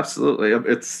 Absolutely.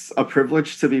 It's a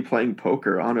privilege to be playing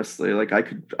poker, honestly. Like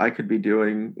I could be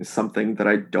doing something that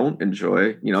I don't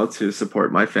enjoy, to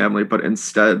support my family, but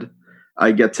instead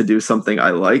I get to do something I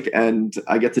like and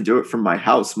I get to do it from my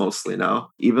house mostly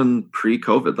now. Even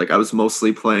pre-COVID, like I was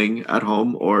mostly playing at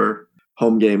home or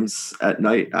home games at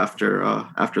night after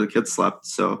the kids slept.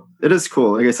 So it is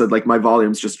cool. Like I said, like my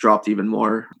volumes just dropped even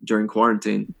more during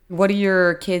quarantine. What do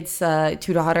your kids, 2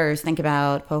 daughters, think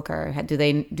about poker? Do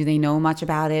they know much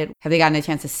about it? Have they gotten a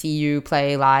chance to see you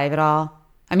play live at all?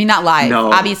 I mean, not live.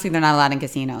 No. Obviously, they're not allowed in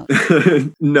casinos.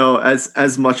 No,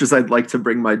 as much as I'd like to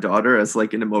bring my daughter as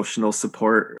like an emotional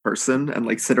support person and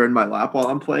like sit her in my lap while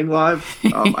I'm playing live,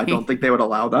 I don't think they would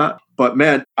allow that. But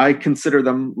man, I consider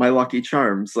them my lucky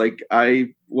charms. Like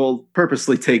I will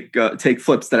purposely take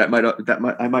flips that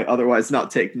I might otherwise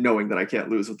not take, knowing that I can't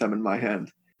lose with them in my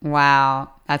hand. Wow,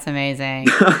 that's amazing.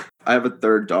 I have a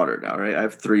third daughter now, right? I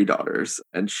have 3 daughters,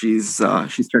 and she's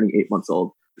turning 8 months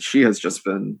old. She has just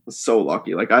been so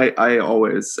lucky. Like I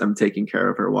always am taking care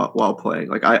of her while playing.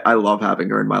 Like I love having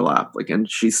her in my lap. Like, and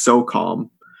she's so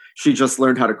calm. She just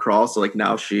learned how to crawl. So like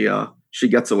now she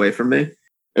gets away from me.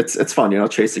 It's fun,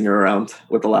 chasing her around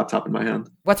with the laptop in my hand.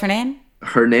 What's her name?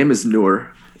 Her name is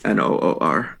Noor,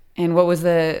 Noor. And what was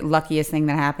the luckiest thing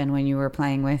that happened when you were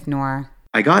playing with Noor?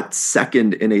 I got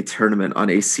second in a tournament on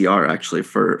ACR actually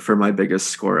for my biggest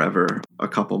score ever a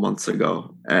couple months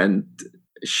ago. And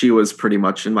she was pretty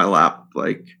much in my lap,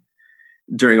 like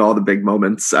during all the big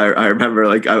moments. I remember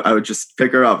like I would just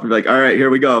pick her up and be like, all right,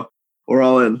 here we go. We're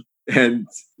all in. And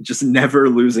just never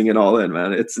losing it all in,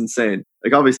 man. It's insane.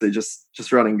 Like obviously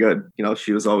just running good. You know,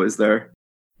 she was always there.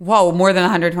 Whoa, more than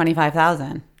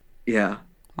 125,000. Yeah.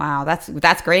 Wow,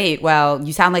 that's great. Well,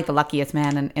 you sound like the luckiest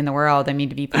man in the world. I mean,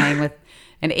 to be playing with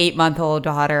an 8-month-old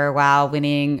daughter while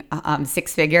winning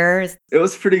 6 figures. It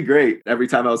was pretty great. Every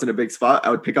time I was in a big spot,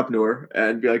 I would pick up Noor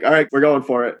and be like, all right, we're going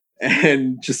for it.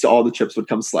 And just all the chips would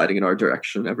come sliding in our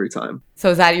direction every time.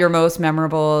 So is that your most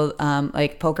memorable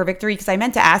like poker victory? Because I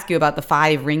meant to ask you about the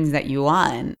 5 rings that you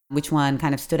won. Which one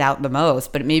kind of stood out the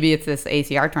most? But maybe it's this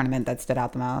ACR tournament that stood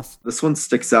out the most. This one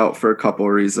sticks out for a couple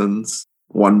of reasons.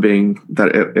 One being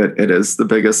that it is the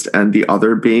biggest, and the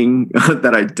other being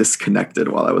that I disconnected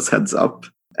while I was heads up.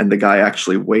 And the guy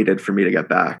actually waited for me to get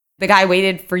back. The guy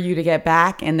waited for you to get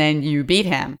back and then you beat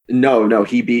him. No,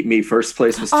 he beat me. First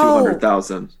place was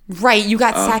 200,000. Right, you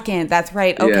got second. That's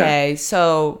right. Okay, yeah.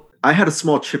 So I had a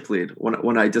small chip lead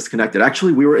when I disconnected.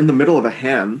 Actually, we were in the middle of a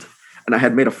hand and I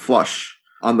had made a flush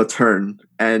on the turn,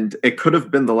 and it could have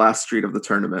been the last street of the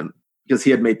tournament because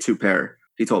he had made 2 pair.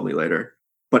 He told me later.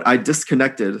 But I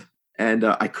disconnected and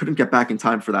I couldn't get back in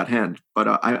time for that hand. But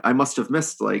I must have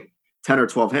missed like 10 or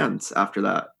 12 hands after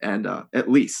that. And at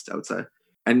least I would say.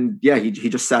 And yeah, he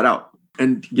just sat out.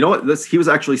 And you know what? He was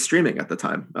actually streaming at the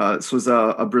time. This was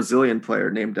a Brazilian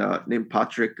player named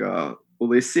Patrick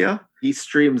Ulicia. He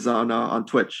streams on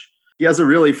Twitch. He has a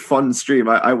really fun stream.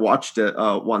 I watched it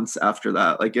once after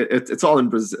that. Like it's all in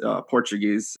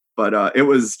Portuguese. But it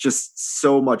was just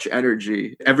so much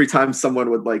energy. Every time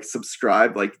someone would like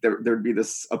subscribe, like there'd be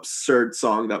this absurd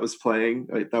song that was playing,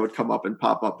 like, that would come up and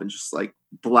pop up and just like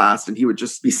blast. And he would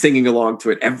just be singing along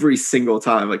to it every single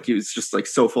time. Like he was just like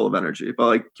so full of energy. But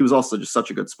like he was also just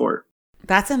such a good sport.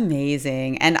 That's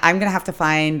amazing. And I'm going to have to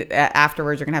find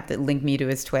afterwards, you're going to have to link me to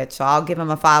his Twitch. So I'll give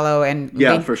him a follow and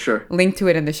for sure. Link to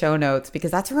it in the show notes, because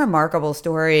that's a remarkable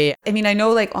story. I mean, I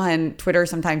know like on Twitter,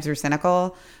 sometimes they're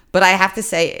cynical, but I have to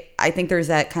say, I think there's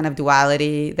that kind of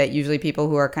duality that usually people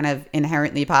who are kind of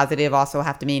inherently positive also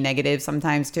have to be negative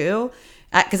sometimes too.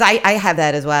 Because I have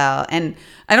that as well. And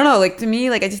I don't know, like to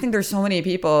me, like I just think there's so many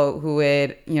people who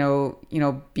would, you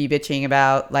know, be bitching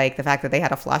about like the fact that they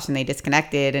had a flush and they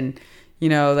disconnected, and you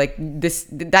know, like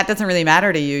that doesn't really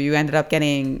matter to you. You ended up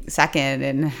getting second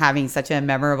and having such a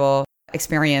memorable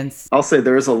experience. I'll say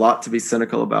there is a lot to be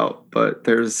cynical about, but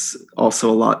there's also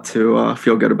a lot to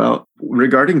feel good about.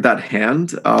 Regarding that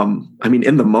hand, I mean,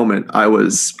 in the moment, I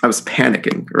was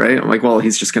panicking, right? I'm like, well,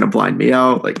 he's just going to blind me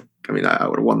out. Like, I mean, I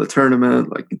would have won the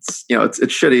tournament. Like, it's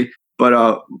shitty.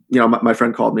 But, you know, my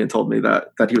friend called me and told me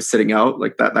that he was sitting out.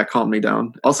 Like, that calmed me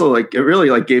down. Also, like, it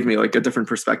really, like, gave me, like, a different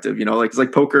perspective, you know? Like, it's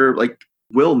like poker, like,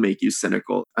 will make you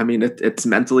cynical. I mean, it's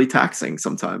mentally taxing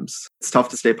sometimes. It's tough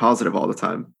to stay positive all the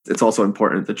time. It's also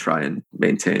important to try and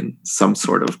maintain some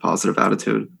sort of positive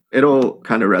attitude. It'll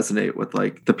kind of resonate with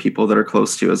like the people that are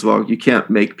close to you as well. You can't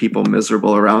make people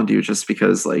miserable around you just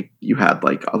because like you had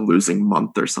like a losing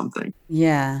month or something.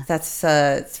 Yeah, that's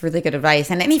it's really good advice.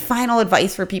 And any final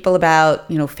advice for people about,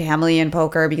 you know, family and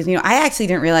poker? Because, you know, I actually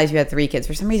didn't realize you had 3 kids.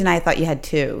 For some reason, I thought you had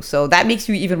 2. So that makes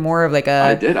you even more of like a...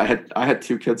 I did. I had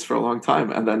 2 kids for a long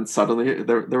time. And then suddenly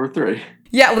there were 3.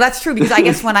 Yeah, well, that's true, because I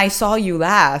guess when I saw you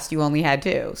last, you only had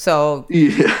 2. So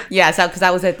yeah, so because I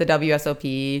was at the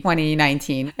WSOP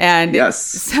 2019, and yes,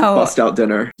 so bust out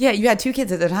dinner. Yeah, you had 2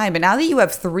 kids at the time, but now that you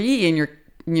have 3 and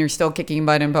you're still kicking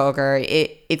butt in poker,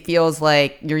 it feels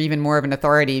like you're even more of an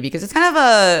authority, because it's kind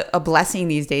of a blessing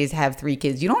these days to have 3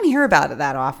 kids. You don't hear about it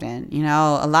that often, you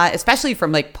know, a lot, especially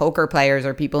from like poker players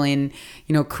or people in,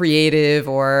 you know, creative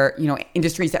or, you know,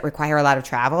 industries that require a lot of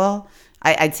travel.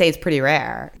 I'd say it's pretty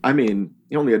rare. I mean,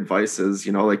 the only advice is,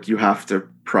 you know, like you have to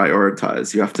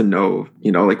prioritize. You have to know,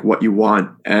 you know, like what you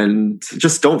want, and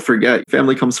just don't forget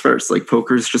family comes first. Like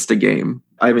poker is just a game.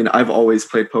 I mean, I've always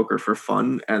played poker for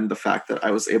fun, and the fact that I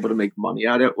was able to make money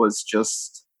at it was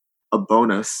just a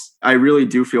bonus. I really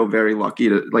do feel very lucky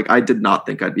to, like, I did not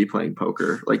think I'd be playing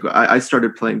poker. Like I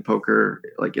started playing poker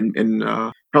like in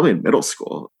probably in middle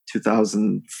school,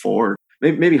 2004.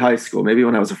 Maybe high school, maybe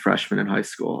when I was a freshman in high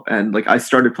school. And like I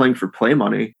started playing for play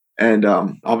money. And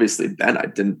obviously then I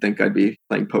didn't think I'd be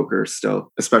playing poker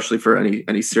still, especially for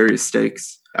any serious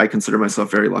stakes. I consider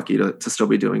myself very lucky to still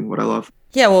be doing what I love.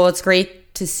 Yeah, well, it's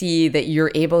great to see that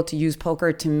you're able to use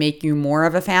poker to make you more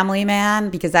of a family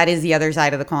man, because that is the other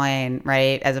side of the coin,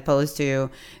 right? As opposed to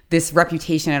this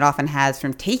reputation it often has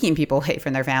from taking people away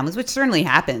from their families, which certainly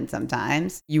happens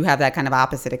sometimes. You have that kind of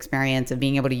opposite experience of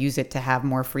being able to use it to have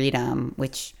more freedom,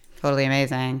 which totally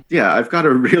amazing. Yeah, I've got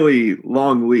a really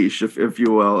long leash, if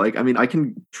you will. Like, I mean, I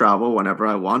can travel whenever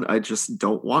I want. I just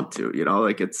don't want to,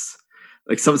 like it's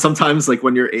like sometimes like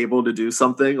when you're able to do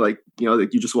something, like,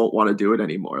 like you just won't want to do it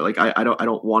anymore. Like I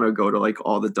don't want to go to like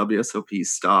all the WSOP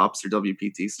stops or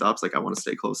WPT stops. Like I want to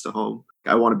stay close to home.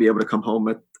 I want to be able to come home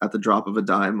at the drop of a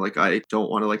dime. Like I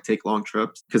don't want to like take long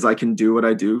trips because I can do what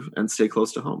I do and stay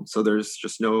close to home. So there's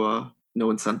just no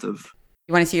incentive.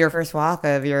 You want to see your first walk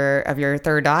of your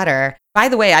third daughter. By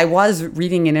the way, I was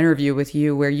reading an interview with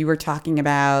you where you were talking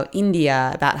about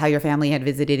India, about how your family had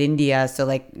visited India. So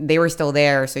like they were still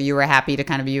there. So you were happy to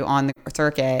kind of be on the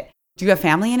circuit. Do you have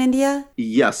family in India?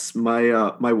 Yes.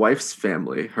 My wife's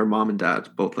family, her mom and dad,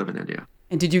 both live in India.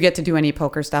 And did you get to do any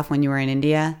poker stuff when you were in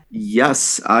India?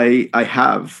 Yes, I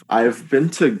have. I've been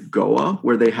to Goa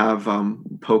where they have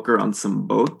poker on some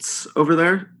boats over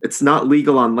there. It's not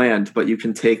legal on land, but you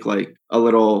can take like a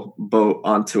little boat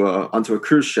onto a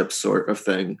cruise ship sort of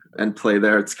thing and play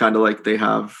there. It's kind of like they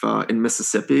have in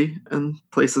Mississippi and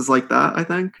places like that, I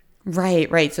think.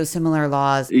 Right. So similar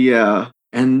laws. Yeah.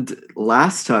 And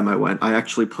last time I went, I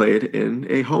actually played in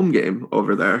a home game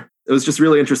over there. It was just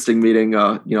really interesting meeting,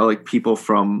 like people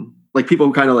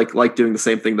who kind of like doing the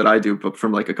same thing that I do, but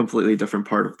from like a completely different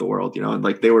part of the world, and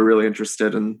like they were really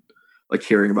interested in like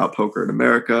hearing about poker in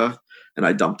America. And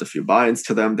I dumped a few buy-ins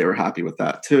to them. They were happy with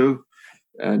that too.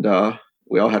 And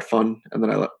we all had fun. And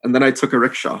then I took a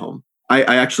rickshaw home.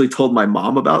 I actually told my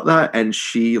mom about that, and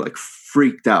she like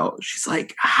freaked out. She's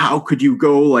like, how could you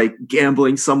go like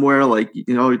gambling somewhere? Like,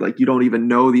 like you don't even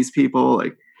know these people.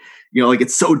 Like, like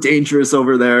it's so dangerous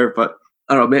over there. But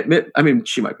I don't know. I mean,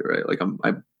 she might be right. Like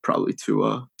I'm probably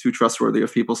too trustworthy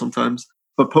of people sometimes.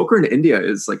 But poker in India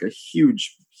is like a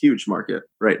huge market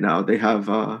right now. They have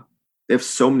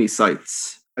so many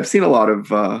sites. I've seen a lot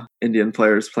of Indian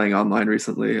players playing online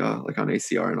recently, like on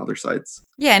ACR and other sites.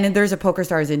 Yeah, and there's a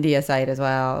PokerStars India site as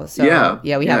well. So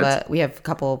we have a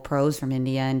couple pros from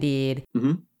India, indeed.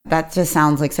 Mm-hmm. That just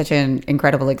sounds like such an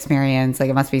incredible experience. Like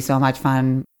it must be so much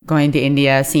fun going to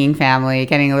India, seeing family,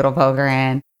 getting a little poker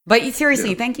in. But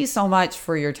seriously, Thank you so much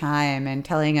for your time and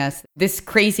telling us this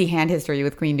crazy hand history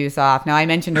with Queen-Deuce off. Now, I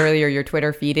mentioned earlier your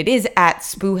Twitter feed. It is at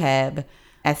Soheb,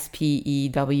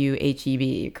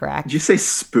 SPEWHEB, correct? Did you say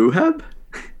Soheb?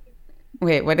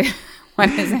 Wait, what is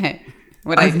it?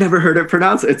 I've never heard it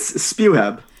pronounced. It's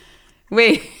Soheb.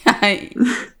 Wait,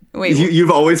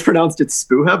 You've always pronounced it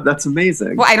Soheb? That's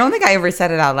amazing. Well, I don't think I ever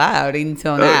said it out loud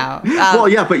until now. Well,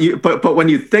 yeah, but when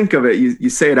you think of it, you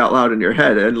say it out loud in your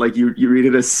head, and like you read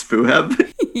it as Soheb.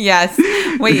 Yes.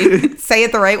 Wait, say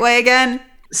it the right way again.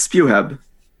 Soheb,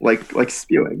 like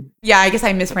spewing. Yeah, I guess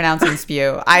I'm mispronouncing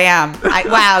spew. I am.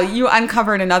 Wow, you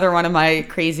uncovered another one of my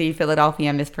crazy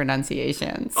Philadelphia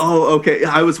mispronunciations. Oh, okay.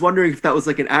 I was wondering if that was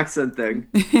like an accent thing.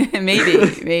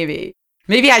 Maybe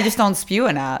I just don't spew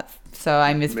enough. So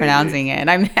I'm mispronouncing it, and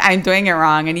I'm doing it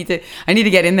wrong. I need to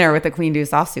get in there with the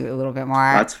Queen-Deuce offsuit a little bit more.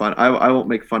 That's fun. I won't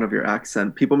make fun of your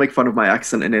accent. People make fun of my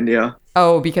accent in India.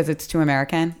 Oh, because it's too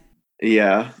American?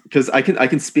 Yeah, because I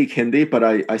can speak Hindi, but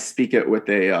I speak it with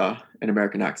an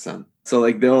American accent. So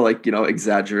like they'll like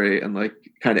exaggerate and like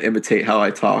kind of imitate how I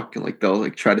talk, and like they'll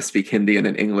like try to speak Hindi in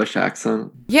an English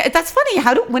accent. Yeah, that's funny.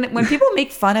 When people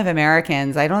make fun of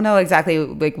Americans, I don't know exactly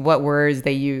like what words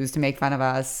they use to make fun of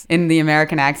us in the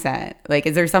American accent. Like,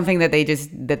 is there something that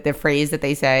the phrase that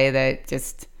they say that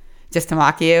just to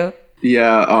mock you?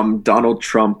 Yeah, Donald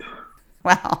Trump.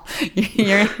 Well,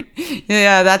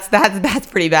 that's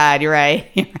pretty bad. You're right.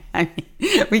 I mean,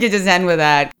 we could just end with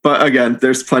that. But again,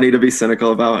 there's plenty to be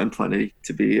cynical about and plenty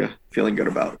to be feeling good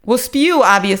about. Well, spew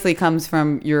obviously comes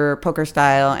from your poker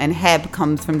style, and heb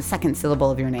comes from the second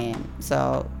syllable of your name.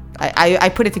 So I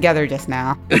put it together just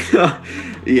now.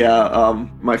 Yeah,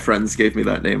 my friends gave me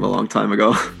that name a long time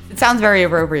ago. It sounds very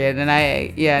appropriate, and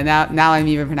now I'm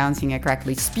even pronouncing it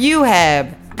correctly.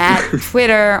 Spewheb. At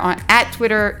Twitter,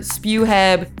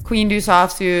 Spewheb, Queen-Deuce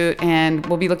offsuit, and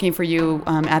we'll be looking for you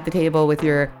at the table with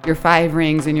your 5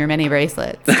 rings and your many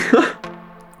bracelets. All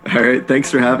right,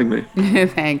 thanks for having me.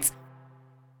 Thanks.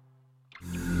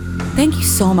 Thank you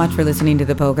so much for listening to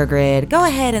The Poker Grid. Go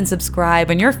ahead and subscribe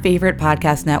on your favorite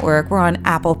podcast network. We're on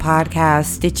Apple Podcasts,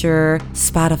 Stitcher,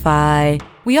 Spotify.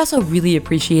 We also really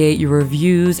appreciate your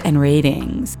reviews and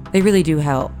ratings. They really do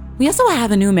help. We also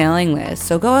have a new mailing list,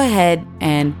 so go ahead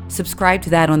and subscribe to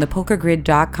that on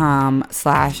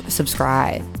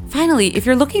thepokergrid.com/subscribe. Finally, if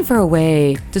you're looking for a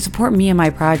way to support me and my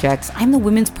projects, I'm the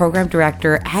Women's Program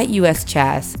Director at US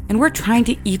Chess, and we're trying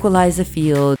to equalize the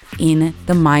field in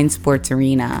the mind sports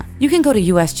arena. You can go to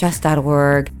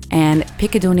uschess.org and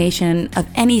pick a donation of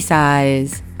any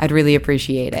size. I'd really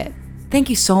appreciate it. Thank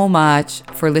you so much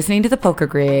for listening to the Poker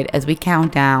Grid as we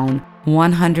count down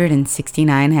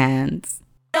 169 hands.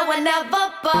 No one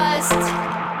ever bust.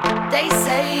 They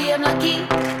say I'm lucky.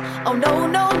 Oh no,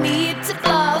 no need to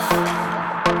bluff.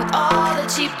 With all the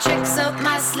cheap tricks up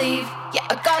my sleeve. Yeah,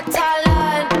 I got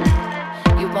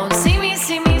talent. You won't see me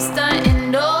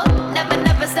stunting. No,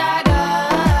 never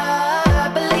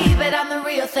stagger. Believe it, I'm the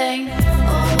real thing.